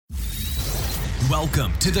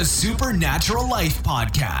Welcome to the Supernatural Life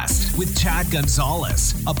Podcast with Chad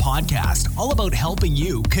Gonzalez, a podcast all about helping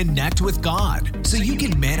you connect with God so you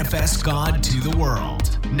can manifest God to the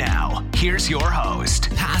world. Now, here's your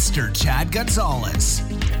host, Pastor Chad Gonzalez.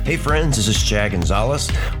 Hey friends, this is Chad Gonzalez.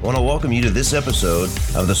 I want to welcome you to this episode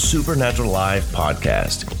of the Supernatural Life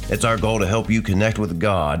Podcast. It's our goal to help you connect with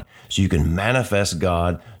God so you can manifest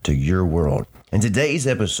God to your world. In today's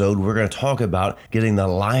episode, we're going to talk about getting the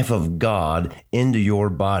life of God into your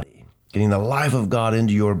body. Getting the life of God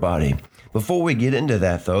into your body. Before we get into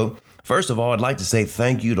that, though, first of all, I'd like to say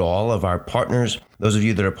thank you to all of our partners. Those of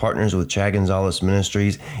you that are partners with Chad Gonzalez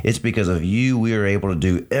Ministries, it's because of you we are able to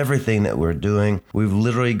do everything that we're doing. We've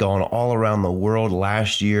literally gone all around the world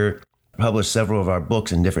last year, published several of our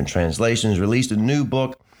books in different translations, released a new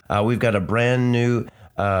book. We've got a brand new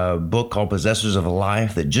book called Possessors of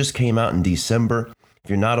Life that just came out in December. If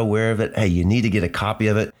you're not aware of it, hey, you need to get a copy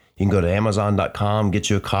of it. You can go to Amazon.com, get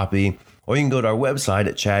you a copy, or you can go to our website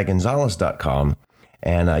at chadgonzalez.com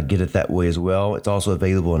and get it that way as well. It's also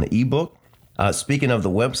available in an ebook. Speaking of the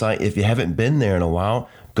website, if you haven't been there in a while,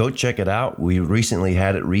 go check it out. We recently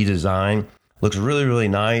had it redesigned. Looks really, really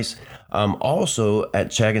nice. Also at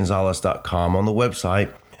chadgonzalez.com on the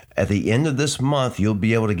website, at the end of this month, you'll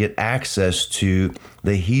be able to get access to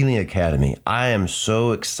the Healing Academy. I am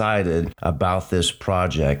so excited about this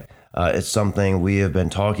project. It's something we have been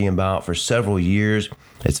talking about for several years.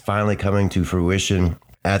 It's finally coming to fruition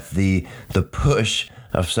at the push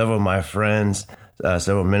of several of my friends,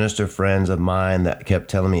 several minister friends of mine that kept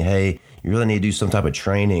telling me, hey, you really need to do some type of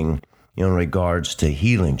training, in regards to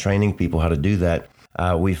healing, training people how to do that.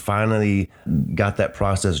 We finally got that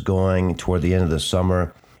process going toward the end of the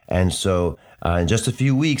summer. And so in just a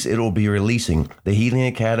few weeks, it will be releasing the Healing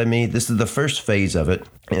Academy. This is the first phase of it.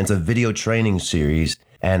 And it's a video training series.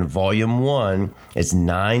 And volume 1, it's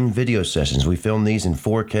 9 video sessions. We filmed these in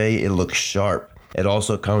 4K. It looks sharp. It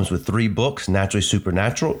also comes with 3 books, Naturally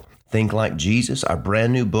Supernatural, Think Like Jesus, our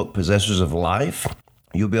brand new book, Possessors of Life.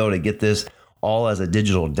 You'll be able to get this all as a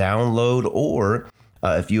digital download, or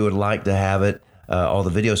if you would like to have it, all the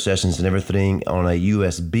video sessions and everything on a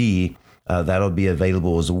USB, that'll be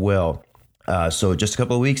available as well. So just a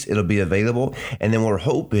couple of weeks, it'll be available. And then we're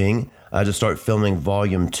hoping to start filming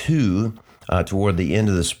volume 2 toward the end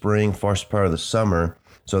of the spring, first part of the summer,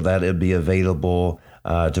 so that it'll be available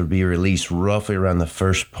to be released roughly around the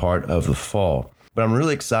first part of the fall. But I'm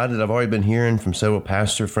really excited. I've already been hearing from several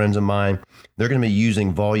pastor friends of mine. They're going to be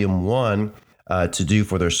using volume 1 to do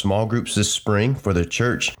for their small groups this spring for their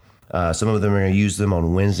church. Some of them are going to use them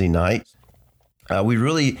on Wednesday nights. We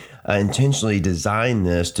really intentionally designed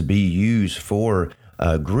this to be used for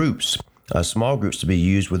groups, small groups to be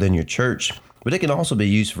used within your church, but it can also be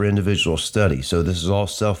used for individual study. So this is all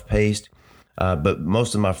self-paced, but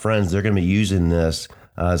most of my friends, they're going to be using this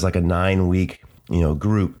as like a 9-week,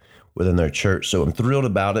 group within their church. So I'm thrilled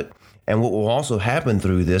about it. And what will also happen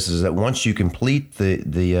through this is that once you complete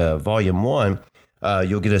the volume 1,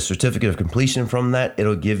 you'll get a certificate of completion from that.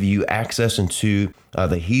 It'll give you access into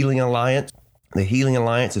the Healing Alliance. The Healing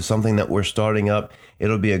Alliance is something that we're starting up.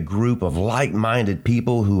 It'll be a group of like-minded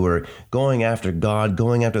people who are going after God,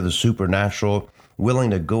 going after the supernatural,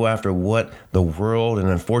 willing to go after what the world and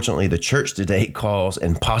unfortunately the church today calls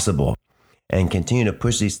impossible, and continue to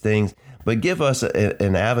push these things, but give us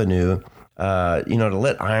an avenue, to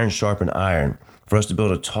let iron sharpen iron, for us to be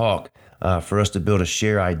able to talk, for us to be able to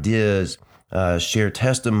share ideas, share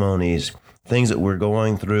testimonies, things that we're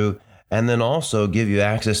going through, and then also give you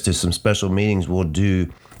access to some special meetings we'll do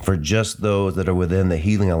for just those that are within the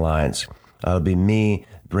Healing Alliance. It'll be me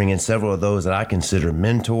bringing several of those that I consider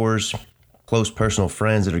mentors, close personal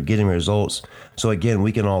friends that are getting results. So again,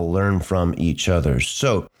 we can all learn from each other.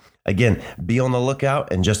 So again, be on the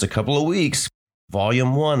lookout. In just a couple of weeks,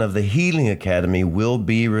 volume 1 of the Healing Academy will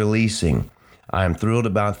be releasing. I am thrilled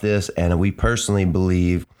about this, and we personally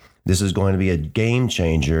believe this is going to be a game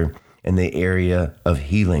changer in the area of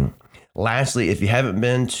healing. Lastly, if you haven't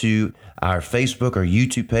been to our Facebook or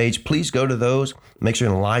YouTube page, please go to those. Make sure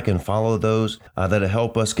to like and follow those. That'll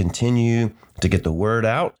help us continue to get the word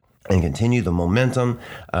out and continue the momentum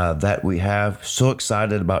that we have. So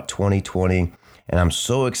excited about 2020, and I'm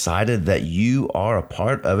so excited that you are a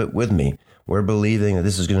part of it with me. We're believing that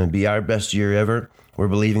this is going to be our best year ever. We're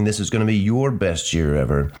believing this is going to be your best year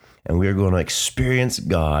ever. And we are going to experience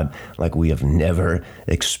God like we have never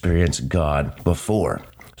experienced God before.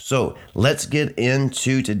 So let's get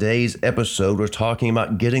into today's episode. We're talking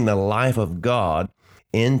about getting the life of God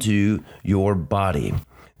into your body.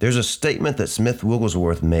 There's a statement that Smith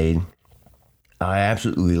Wigglesworth made. I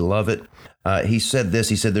absolutely love it. He said this.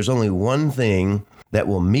 He said, there's only one thing that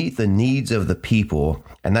will meet the needs of the people,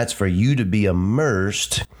 and that's for you to be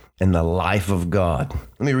immersed in the life of God.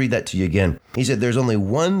 Let me read that to you again. He said, there's only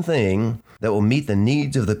one thing that will meet the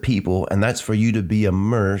needs of the people, and that's for you to be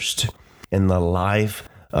immersed in the life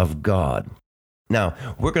of God. Now,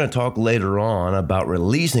 we're going to talk later on about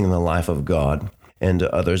releasing the life of God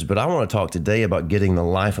into others, but I want to talk today about getting the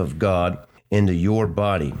life of God into your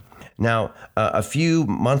body. Now, a few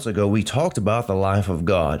months ago, we talked about the life of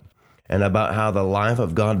God and about how the life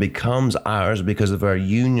of God becomes ours because of our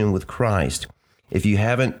union with Christ. If you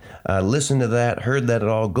haven't listened to that, heard that at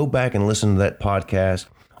all, go back and listen to that podcast.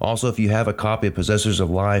 Also, if you have a copy of Possessors of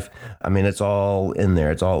Life, I mean, it's all in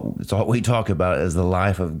there. It's all we talk about as the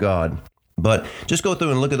life of God. But just go through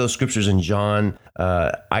and look at those scriptures in John.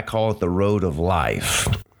 I call it the road of life.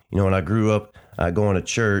 You know, when I grew up going to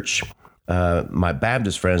church, my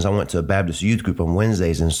Baptist friends, I went to a Baptist youth group on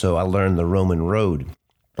Wednesdays, and so I learned the Roman road.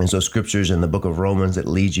 And so scriptures in the book of Romans that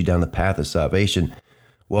leads you down the path of salvation.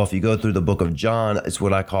 Well, if you go through the book of John, it's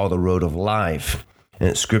what I call the road of life. And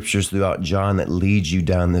it's scriptures throughout John that leads you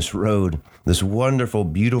down this road, this wonderful,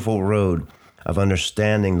 beautiful road of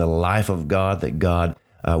understanding the life of God that God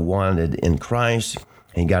wanted in Christ.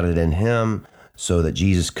 He got it in him so that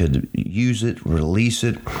Jesus could use it, release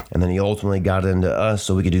it, and then he ultimately got it into us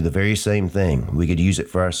so we could do the very same thing. We could use it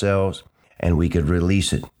for ourselves and we could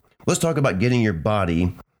release it. Let's talk about getting your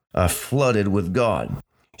body flooded with God.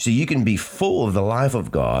 So you can be full of the life of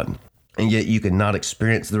God, and yet you cannot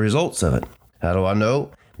experience the results of it. How do I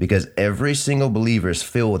know? Because every single believer is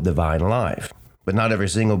filled with divine life, but not every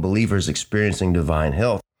single believer is experiencing divine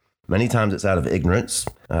health. Many times it's out of ignorance.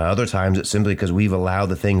 Other times it's simply because we've allowed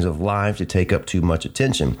the things of life to take up too much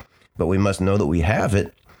attention. But we must know that we have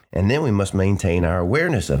it, and then we must maintain our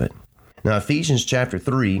awareness of it. Now, Ephesians chapter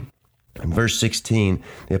 3, and verse 16,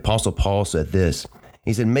 the Apostle Paul said this.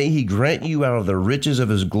 He said, may he grant you out of the riches of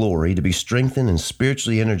his glory to be strengthened and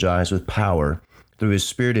spiritually energized with power through his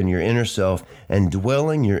Spirit in your inner self and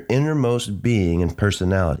dwelling your innermost being and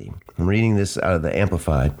personality. I'm reading this out of the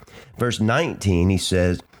Amplified. Verse 19, he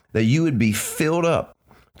says, that you would be filled up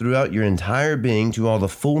throughout your entire being to all the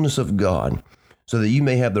fullness of God, so that you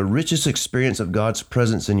may have the richest experience of God's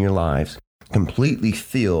presence in your lives, completely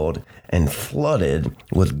filled and flooded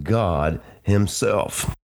with God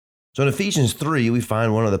himself. So in Ephesians 3, we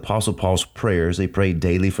find one of the Apostle Paul's prayers. They prayed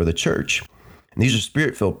daily for the church. And these are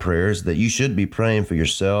spirit-filled prayers that you should be praying for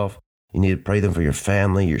yourself. You need to pray them for your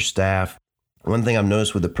family, your staff. One thing I've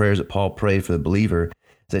noticed with the prayers that Paul prayed for the believer is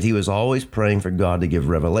that he was always praying for God to give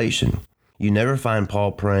revelation. You never find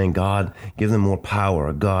Paul praying, God, give them more power,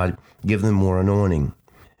 or God, give them more anointing.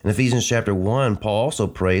 In Ephesians chapter 1, Paul also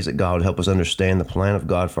prays that God would help us understand the plan of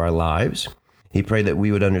God for our lives. He prayed that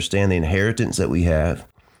we would understand the inheritance that we have.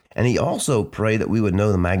 And he also prayed that we would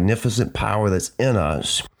know the magnificent power that's in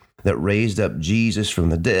us that raised up Jesus from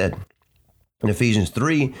the dead. In Ephesians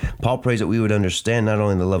 3, Paul prays that we would understand not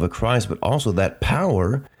only the love of Christ, but also that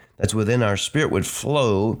power that's within our spirit would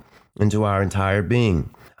flow into our entire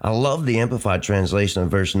being. I love the Amplified translation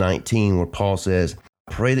of verse 19 where Paul says,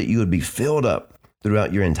 pray that you would be filled up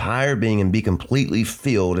throughout your entire being and be completely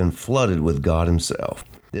filled and flooded with God himself.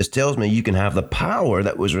 This tells me you can have the power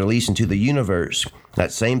that was released into the universe,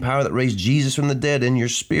 that same power that raised Jesus from the dead in your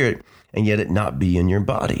spirit, and yet it not be in your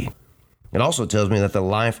body. It also tells me that the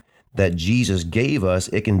life that Jesus gave us,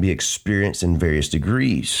 it can be experienced in various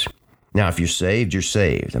degrees. Now, if you're saved, you're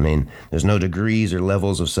saved. I mean, there's no degrees or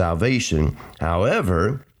levels of salvation.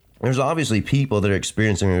 However, there's obviously people that are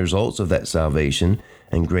experiencing the results of that salvation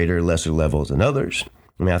in greater or lesser levels than others.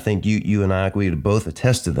 I mean, I think you and I, we would both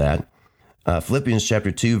attest to that. Philippians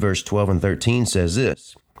chapter 2, verse 12 and 13 says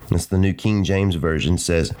this. It's the New King James Version,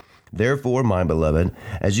 says, therefore, my beloved,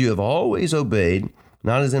 as you have always obeyed,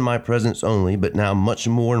 not as in my presence only, but now much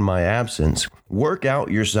more in my absence, work out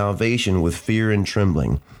your salvation with fear and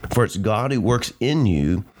trembling. For it's God who works in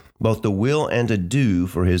you, both to will and to do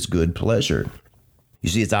for his good pleasure. You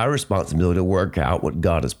see, it's our responsibility to work out what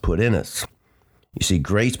God has put in us. You see,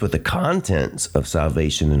 grace put the contents of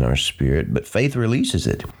salvation in our spirit, but faith releases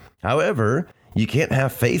it. However, you can't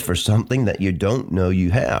have faith for something that you don't know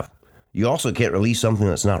you have. You also can't release something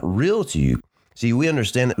that's not real to you. See, we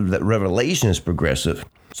understand that revelation is progressive.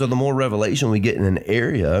 So the more revelation we get in an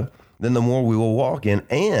area, then the more we will walk in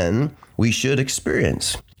and we should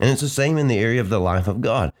experience. And it's the same in the area of the life of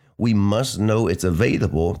God. We must know it's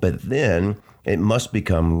available, but then it must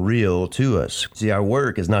become real to us. See, our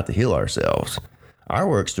work is not to heal ourselves. Our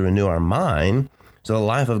work is to renew our mind so the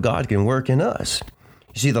life of God can work in us.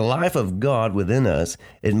 You see, the life of God within us,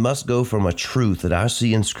 it must go from a truth that I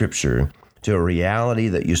see in Scripture to a reality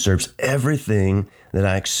that usurps everything that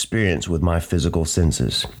I experience with my physical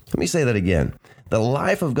senses. Let me say that again. The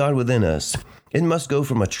life of God within us, it must go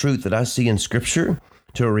from a truth that I see in Scripture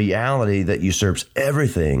to a reality that usurps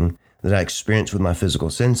everything that I experience with my physical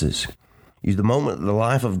senses. The moment that the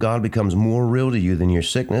life of God becomes more real to you than your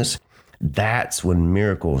sickness, that's when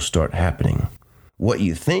miracles start happening. What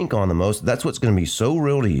you think on the most, that's what's going to be so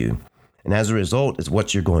real to you. And as a result, it's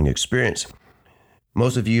what you're going to experience.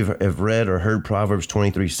 Most of you have read or heard Proverbs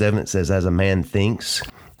 23:7. It says, as a man thinks,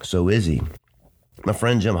 so is he. My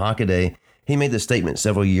friend Jim Hockaday, he made this statement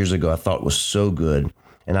several years ago I thought was so good,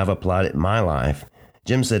 and I've applied it in my life.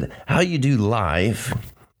 Jim said, how you do life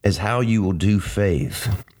is how you will do faith.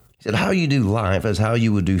 He said, how you do life is how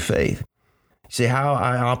you will do faith. See, how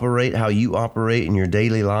I operate, how you operate in your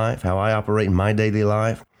daily life, how I operate in my daily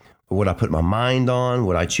life, what I put my mind on,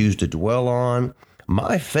 what I choose to dwell on,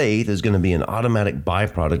 my faith is going to be an automatic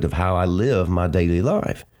byproduct of how I live my daily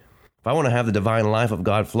life. If I want to have the divine life of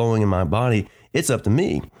God flowing in my body, it's up to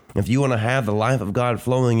me. If you want to have the life of God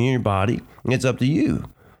flowing in your body, it's up to you.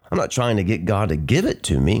 I'm not trying to get God to give it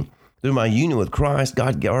to me. Through my union with Christ,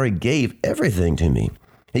 God already gave everything to me.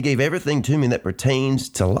 He gave everything to me that pertains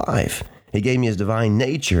to life. He gave me his divine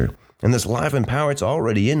nature. And this life and power, it's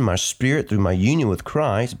already in my spirit through my union with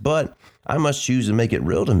Christ, but I must choose to make it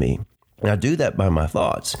real to me. And I do that by my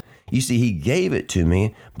thoughts. You see, he gave it to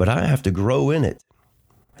me, but I have to grow in it.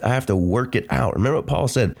 I have to work it out. Remember what Paul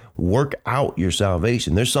said, work out your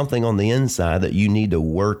salvation. There's something on the inside that you need to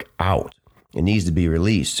work out. It needs to be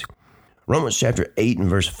released. Romans chapter 8 and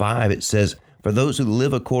verse 5, it says, for those who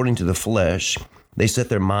live according to the flesh, they set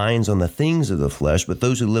their minds on the things of the flesh, but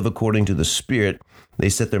those who live according to the Spirit, they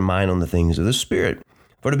set their mind on the things of the Spirit.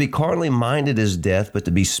 For to be carnally minded is death, but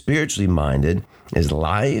to be spiritually minded is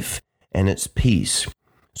life and it's peace.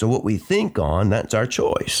 So what we think on, that's our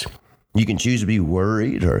choice. You can choose to be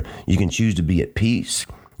worried, or you can choose to be at peace.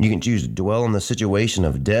 You can choose to dwell on the situation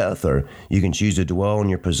of death, or you can choose to dwell on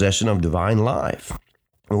your possession of divine life.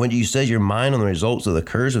 And when you set your mind on the results of the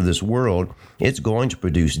curse of this world, it's going to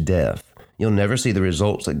produce death. You'll never see the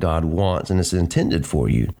results that God wants and is intended for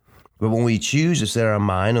you. But when we choose to set our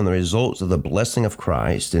mind on the results of the blessing of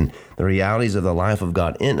Christ and the realities of the life of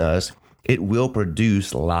God in us, it will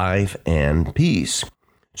produce life and peace.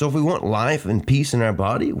 So if we want life and peace in our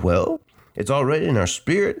body, well, it's already in our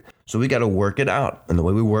spirit, so we got to work it out. And the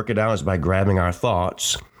way we work it out is by grabbing our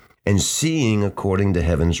thoughts and seeing according to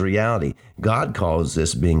heaven's reality. God calls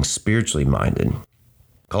this being spiritually minded.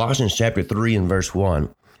 Colossians chapter 3 and verse 1.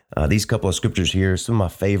 These couple of scriptures here, some of my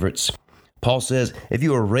favorites. Paul says, if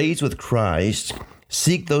you are raised with Christ,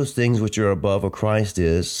 seek those things which are above where Christ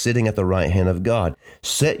is, sitting at the right hand of God.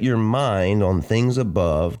 Set your mind on things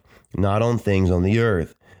above, not on things on the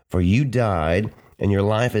earth. For you died, and your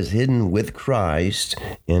life is hidden with Christ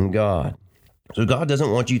in God. So God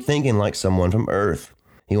doesn't want you thinking like someone from earth.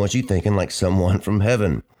 He wants you thinking like someone from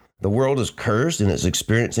heaven. The world is cursed, and it's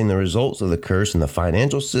experiencing the results of the curse in the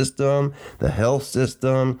financial system, the health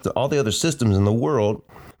system, all the other systems in the world.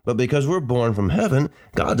 But because we're born from heaven,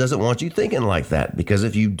 God doesn't want you thinking like that. Because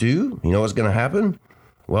if you do, you know what's going to happen?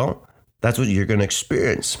 Well, that's what you're going to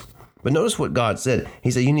experience. But notice what God said.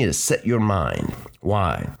 He said you need to set your mind.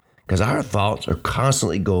 Why? Because our thoughts are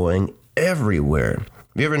constantly going everywhere. Have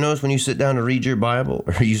you ever noticed when you sit down to read your Bible,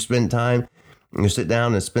 or you spend time, you sit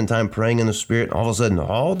down and spend time praying in the Spirit, all of a sudden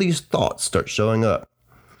all these thoughts start showing up.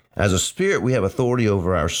 As a spirit, we have authority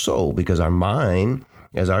over our soul because our mind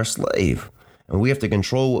is our slave. And we have to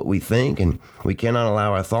control what we think, and we cannot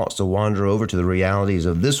allow our thoughts to wander over to the realities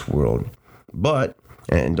of this world. But,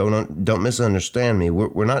 and don't misunderstand me,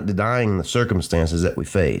 we're not denying the circumstances that we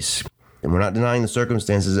face. And we're not denying the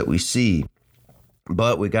circumstances that we see.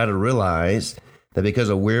 But we got to realize that because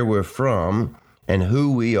of where we're from and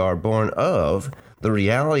who we are born of, the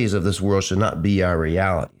realities of this world should not be our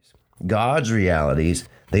realities. God's realities,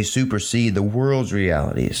 they supersede the world's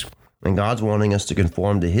realities. And God's wanting us to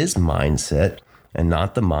conform to his mindset and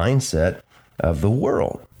not the mindset of the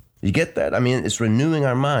world. You get that? I mean, it's renewing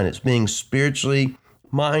our mind. It's being spiritually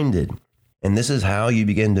minded. And this is how you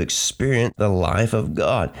begin to experience the life of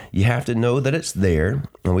God. You have to know that it's there.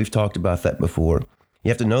 And we've talked about that before. You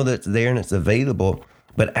have to know that it's there and it's available.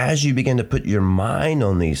 But as you begin to put your mind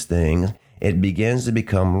on these things, it begins to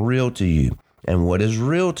become real to you. And what is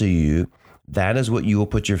real to you, that is what you will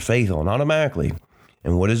put your faith on automatically.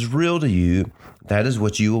 And what is real to you, that is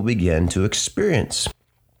what you will begin to experience.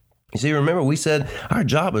 You see, remember, we said our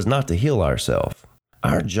job is not to heal ourselves.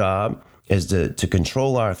 Our job is to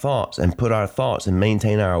control our thoughts and put our thoughts and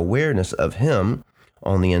maintain our awareness of him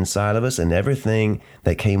on the inside of us and everything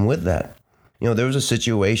that came with that. There was a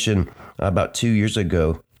situation about 2 years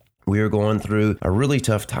ago. We were going through a really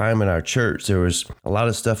tough time in our church. There was a lot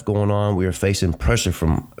of stuff going on. We were facing pressure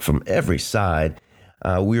from every side.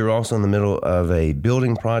 We were also in the middle of a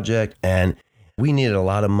building project, and we needed a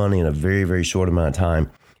lot of money in a very, very short amount of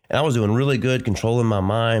time. And I was doing really good, controlling my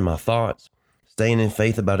mind, my thoughts, staying in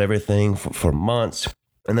faith about everything for months.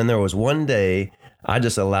 And then there was one day I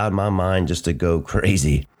just allowed my mind just to go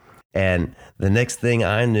crazy. And the next thing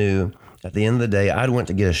I knew, at the end of the day, I went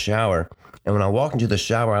to get a shower. And when I walked into the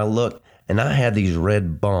shower, I looked and I had these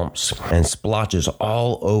red bumps and splotches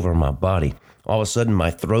all over my body. All of a sudden,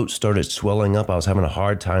 my throat started swelling up. I was having a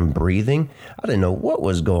hard time breathing. I didn't know what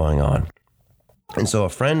was going on. And so a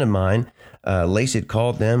friend of mine, Lacey, had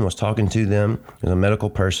called them, was talking to them as a medical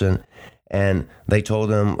person. And they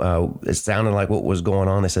told him it sounded like what was going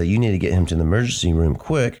on. They said, you need to get him to the emergency room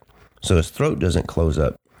quick so his throat doesn't close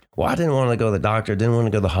up. Well, I didn't want to go to the doctor, didn't want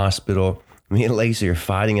to go to the hospital. Me and Lacey are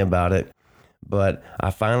fighting about it. But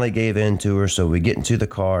I finally gave in to her. So we get into the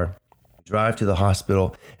car, drive to the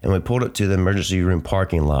hospital, and we pulled up to the emergency room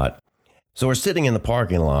parking lot. So we're sitting in the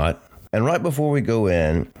parking lot. And right before we go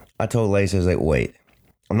in, I told Lacey, I was like, wait,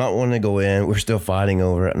 I'm not wanting to go in. We're still fighting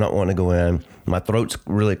over it. I'm not wanting to go in. My throat's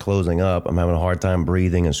really closing up. I'm having a hard time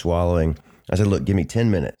breathing and swallowing. I said, look, give me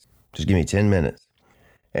 10 minutes. Just give me 10 minutes.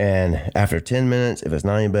 And after 10 minutes, if it's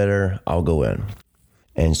not any better, I'll go in.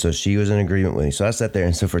 And so she was in agreement with me. So I sat there.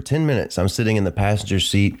 And so for 10 minutes, I'm sitting in the passenger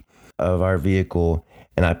seat of our vehicle,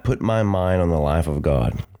 and I put my mind on the life of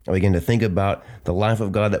God. I began to think about the life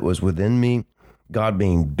of God that was within me, God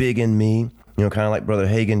being big in me. Kind of like Brother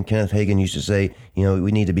Kenneth Hagin used to say,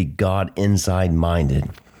 we need to be God inside minded.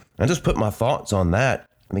 I just put my thoughts on that.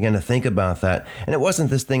 I began to think about that. And it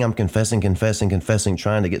wasn't this thing I'm confessing,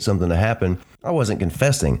 trying to get something to happen. I wasn't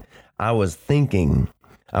confessing. I was thinking.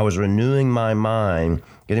 I was renewing my mind,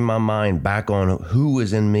 getting my mind back on who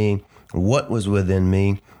was in me, what was within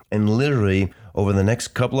me. And literally over the next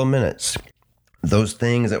couple of minutes, those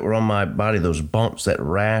things that were on my body, those bumps, that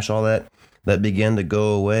rash, all that began to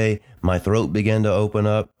go away. My throat began to open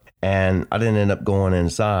up, and I didn't end up going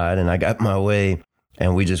inside, and I got my way,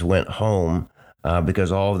 and we just went home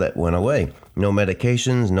because all of that went away. No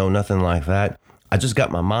medications, no nothing like that. I just got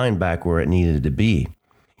my mind back where it needed to be.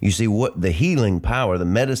 You see, what the healing power, the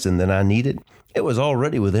medicine that I needed, it was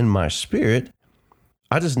already within my spirit.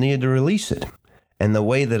 I just needed to release it. And the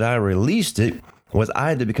way that I released it was I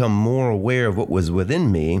had to become more aware of what was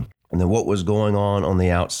within me and then what was going on the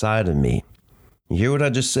outside of me. You hear what I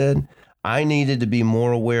just said? I needed to be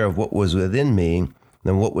more aware of what was within me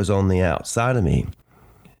than what was on the outside of me.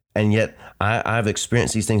 And yet I've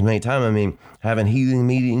experienced these things many times. Having healing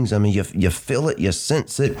meetings, you feel it, you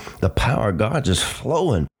sense it, the power of God just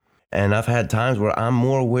flowing. And I've had times where I'm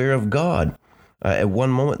more aware of God at one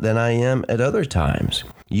moment than I am at other times.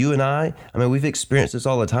 You and I we've experienced this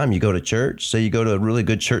all the time. You go to church, say you go to a really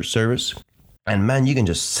good church service, and man, you can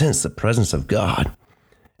just sense the presence of God.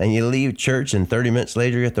 And you leave church, and 30 minutes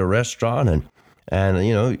later, you're at the restaurant,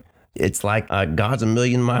 and it's like God's a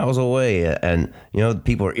million miles away. And,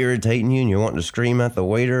 people are irritating you, and you're wanting to scream at the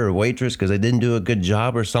waiter or waitress because they didn't do a good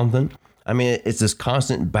job or something. It's this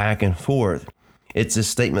constant back and forth. It's this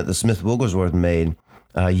statement that Smith Wigglesworth made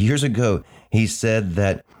years ago. He said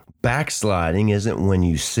that backsliding isn't when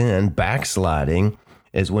you sin. Backsliding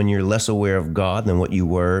is when you're less aware of God than what you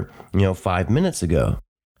were, 5 minutes ago.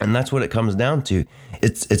 And that's what it comes down to.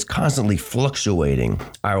 It's constantly fluctuating.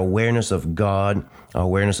 Our awareness of God, our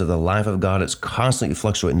awareness of the life of God, it's constantly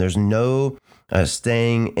fluctuating. There's no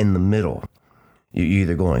staying in the middle. You're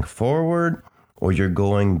either going forward or you're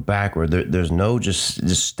going backward. There's no just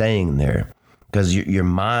staying there, because your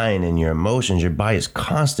mind and your emotions, your body is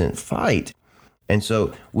constant fight. And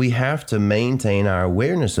so we have to maintain our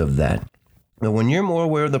awareness of that. But when you're more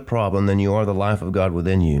aware of the problem than you are the life of God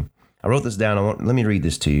within you, I wrote this down. Let me read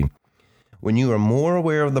this to you. When you are more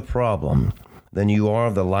aware of the problem than you are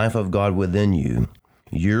of the life of God within you,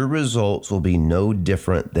 your results will be no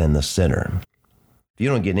different than the sinner. If you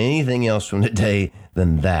don't get anything else from today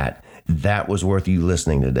than that was worth you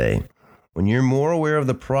listening today. When you're more aware of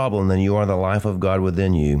the problem than you are the life of God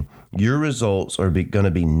within you, your results are going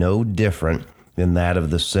to be no different than that of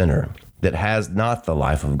the sinner that has not the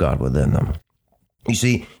life of God within them. You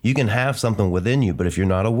see, you can have something within you, but if you're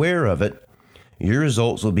not aware of it, your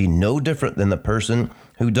results will be no different than the person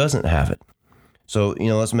who doesn't have it. So,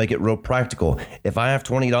 let's make it real practical. If I have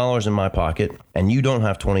 $20 in my pocket and you don't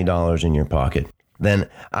have $20 in your pocket, then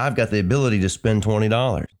I've got the ability to spend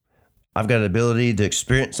 $20. I've got the ability to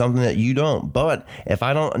experience something that you don't. But if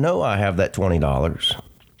I don't know I have that $20,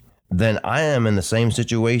 then I am in the same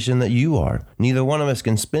situation that you are. Neither one of us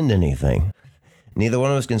can spend anything. Neither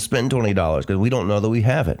one of us can spend $20 because we don't know that we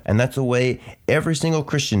have it. And that's the way every single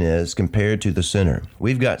Christian is compared to the sinner.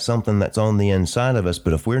 We've got something that's on the inside of us,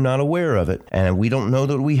 but if we're not aware of it and we don't know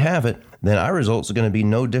that we have it, then our results are going to be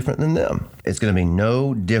no different than them. It's going to be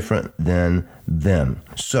no different than them.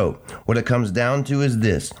 So what it comes down to is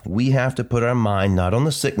this. We have to put our mind not on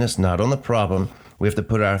the sickness, not on the problem. We have to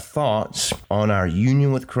put our thoughts on our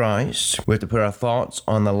union with Christ. We have to put our thoughts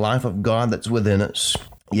on the life of God that's within us.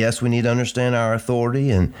 Yes, we need to understand our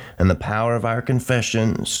authority and the power of our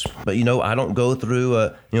confessions. But, I don't go through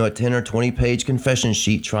a 10 or 20 page confession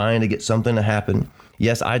sheet trying to get something to happen.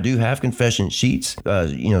 Yes, I do have confession sheets,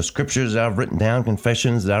 scriptures that I've written down,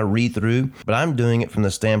 confessions that I read through, but I'm doing it from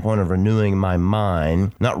the standpoint of renewing my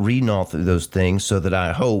mind, not reading all through those things so that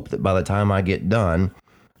I hope that by the time I get done,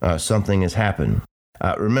 something has happened.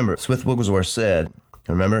 Remember, Smith Wigglesworth said,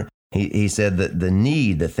 he said that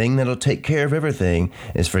the thing that'll take care of everything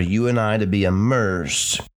is for you and I to be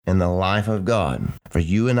immersed in the life of God. For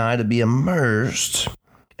you and I to be immersed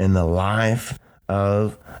in the life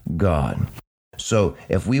of God. So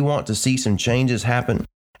if we want to see some changes happen,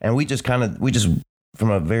 and we just from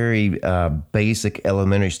a very basic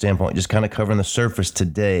elementary standpoint, just kind of covering the surface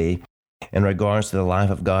today in regards to the life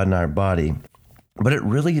of God in our body. But it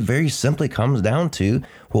really very simply comes down to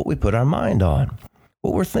what we put our mind on,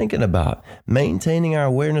 what we're thinking about, maintaining our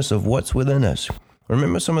awareness of what's within us.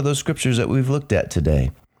 Remember some of those scriptures that we've looked at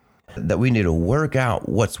today, that we need to work out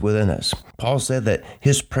what's within us. Paul said that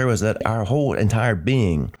his prayer was that our whole entire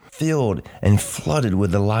being filled and flooded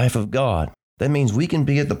with the life of God. That means we can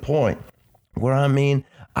be at the point where,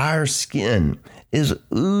 our skin is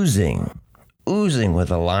oozing with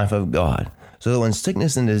the life of God. So that when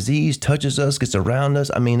sickness and disease touches us, gets around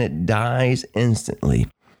us, it dies instantly.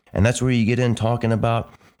 And that's where you get in talking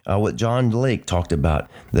about what John Lake talked about,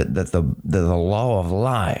 that the law of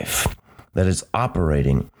life that is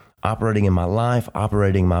operating in my life,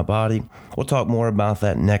 operating my body. We'll talk more about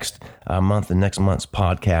that next month and next month's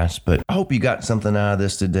podcast, but I hope you got something out of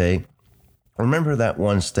this today. Remember that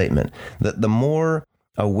one statement, that the more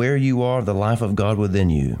aware you are of the life of God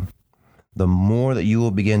within you, the more that you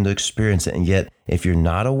will begin to experience it. And yet, if you're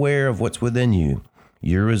not aware of what's within you,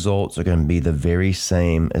 your results are going to be the very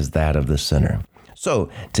same as that of the sinner. So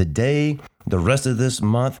today, the rest of this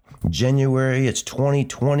month, January, it's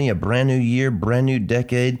 2020, a brand new year, brand new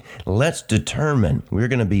decade. Let's determine we're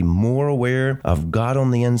going to be more aware of God on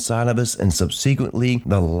the inside of us and subsequently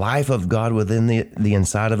the life of God within the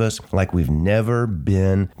inside of us like we've never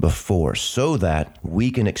been before, so that we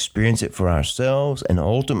can experience it for ourselves and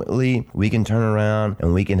ultimately we can turn around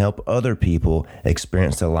and we can help other people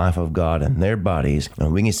experience the life of God in their bodies,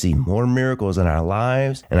 and we can see more miracles in our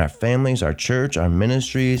lives, in our families, our church, our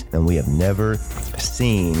ministries than we have never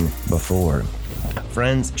seen before.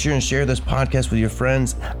 Friends, be sure and share this podcast with your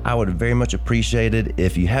friends. I would very much appreciate it.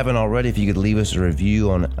 If you haven't already, if you could leave us a review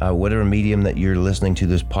on whatever medium that you're listening to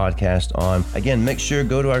this podcast on. Again, make sure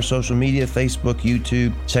go to our social media, Facebook,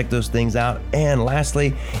 YouTube, check those things out. And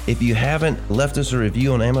lastly, if you haven't left us a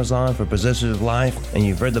review on Amazon for Possessive Life and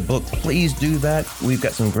you've read the book, please do that. We've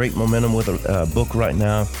got some great momentum with a book right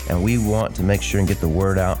now, and we want to make sure and get the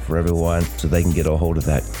word out for everyone so they can get a hold of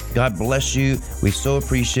that. God bless you. We so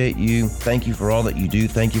appreciate you. Thank you for all that you do.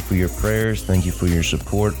 Thank you for your prayers. Thank you for your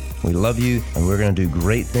support. We love you, and we're going to do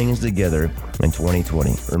great things together in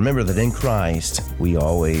 2020. Remember that in Christ, we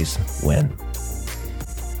always win.